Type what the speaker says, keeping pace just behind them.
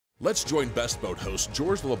Let's join Best Boat host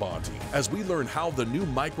George Labonte as we learn how the new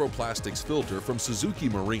microplastics filter from Suzuki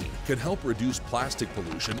Marine can help reduce plastic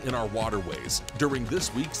pollution in our waterways during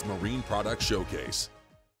this week's Marine Product Showcase.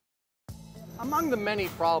 Among the many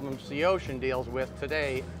problems the ocean deals with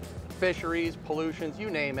today, fisheries, pollutions,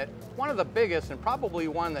 you name it, one of the biggest and probably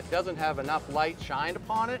one that doesn't have enough light shined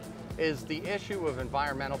upon it is the issue of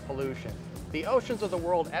environmental pollution. The oceans of the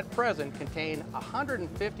world at present contain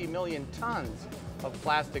 150 million tons of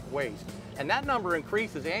plastic waste. And that number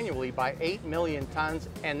increases annually by 8 million tons,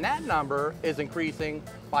 and that number is increasing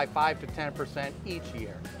by 5 to 10% each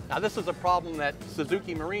year. Now this is a problem that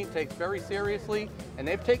Suzuki Marine takes very seriously, and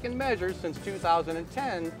they've taken measures since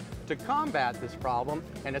 2010 to combat this problem,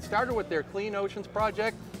 and it started with their Clean Oceans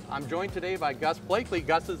Project. I'm joined today by Gus Blakely.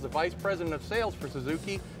 Gus is the Vice President of Sales for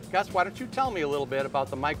Suzuki. Gus, why don't you tell me a little bit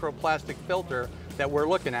about the microplastic filter that we're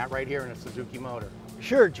looking at right here in a Suzuki motor?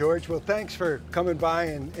 Sure, George. Well, thanks for coming by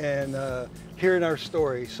and hearing our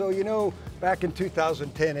story. So, you know, back in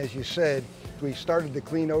 2010, as you said, we started the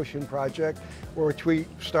Clean Ocean Project, which we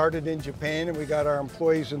started in Japan, and we got our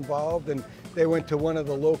employees involved, and they went to one of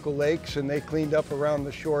the local lakes and they cleaned up around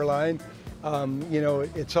the shoreline. You know,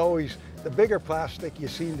 it's always the bigger plastic you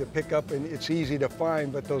seem to pick up and it's easy to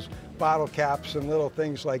find, but those bottle caps and little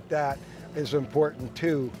things like that is important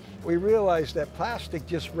too. We realized that plastic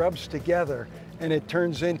just rubs together and it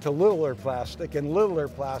turns into littler plastic and littler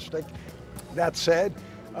plastic. That said,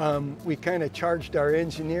 we kind of charged our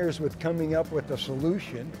engineers with coming up with a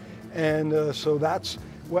solution, and so that's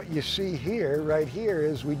what you see here, right here,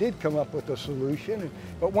 is we did come up with a solution.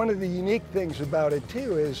 But one of the unique things about it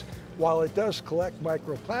too is, while it does collect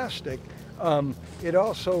microplastic,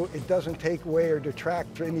 it doesn't take away or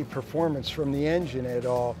detract any performance from the engine at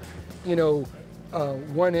all. You know,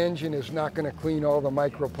 one engine is not going to clean all the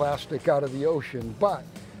microplastic out of the ocean, but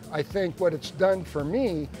I think what it's done for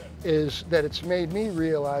me is that it's made me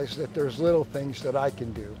realize that there's little things that I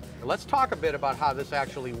can do. Let's talk a bit about how this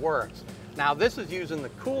actually works. Now, this is using the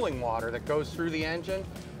cooling water that goes through the engine.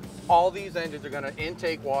 All these engines are going to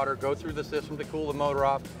intake water, go through the system to cool the motor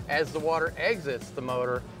off. As the water exits the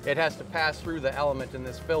motor, it has to pass through the element in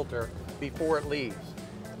this filter before it leaves.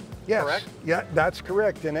 Yes, correct? Yeah, that's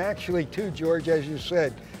correct. And actually too, George, as you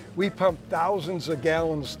said, we pump thousands of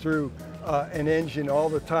gallons through an engine all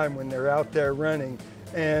the time when they're out there running.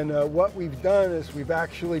 And what we've done is we've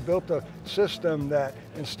actually built a system that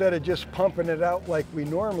instead of just pumping it out like we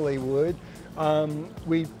normally would,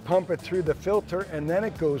 we pump it through the filter and then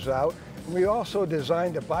it goes out. And we also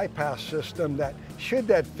designed a bypass system that should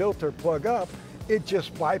that filter plug up, it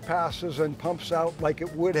just bypasses and pumps out like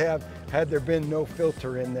it would have had there been no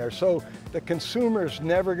filter in there. So the consumer's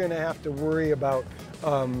never going to have to worry about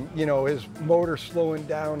you know, his motor slowing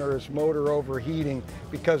down or his motor overheating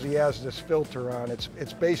because he has this filter on.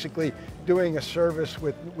 It's basically doing a service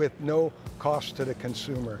with no cost to the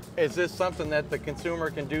consumer. Is this something that the consumer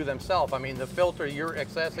can do themselves? I mean, the filter, you're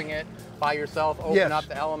accessing it by yourself, open up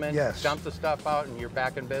the element, dump the stuff out, and you're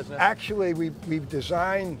back in business? Actually, we've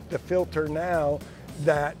designed the filter now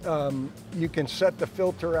that you can set the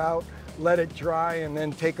filter out, let it dry, and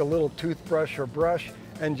then take a little toothbrush or brush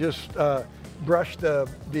and just brush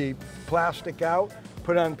the plastic out,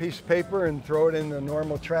 put on a piece of paper and throw it in the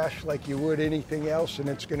normal trash like you would anything else, and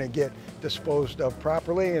it's going to get disposed of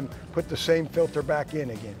properly and put the same filter back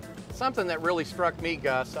in again. Something that really struck me,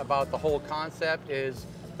 Gus, about the whole concept is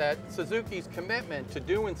that Suzuki's commitment to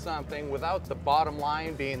doing something without the bottom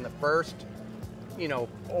line being the first, you know,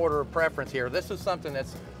 order of preference here. This is something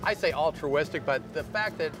that's, I say altruistic, but the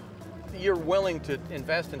fact that you're willing to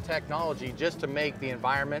invest in technology just to make the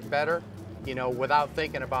environment better, you know, without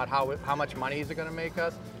thinking about how much money is it going to make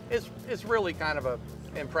us, is really kind of a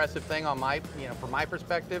impressive thing on my, you know, from my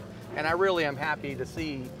perspective. And I really am happy to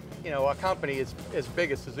see, you know, a company as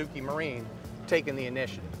big as Suzuki Marine taking the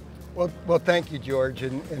initiative. Well, thank you, George,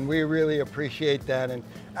 and we really appreciate that. And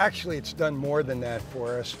actually, it's done more than that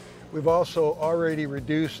for us. We've also already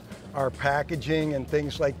reduced our packaging and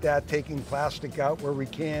things like that, taking plastic out where we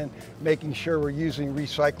can, making sure we're using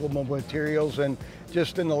recyclable materials. And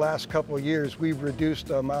just in the last couple of years, we've reduced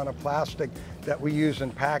the amount of plastic that we use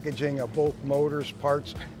in packaging of both motors,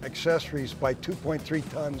 parts, accessories by 2.3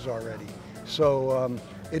 tons already. So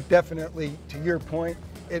it definitely, to your point,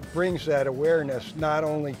 it brings that awareness not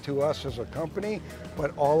only to us as a company,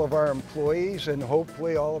 but all of our employees and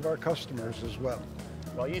hopefully all of our customers as well.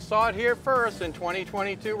 Well, you saw it here first. In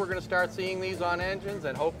 2022, we're going to start seeing these on engines,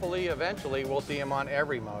 and hopefully, eventually, we'll see them on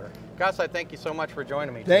every motor. Gus, I thank you so much for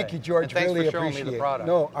joining me today. Thank you, George. And thanks really for showing appreciate me the it. product.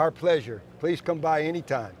 No, our pleasure. Please come by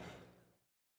anytime.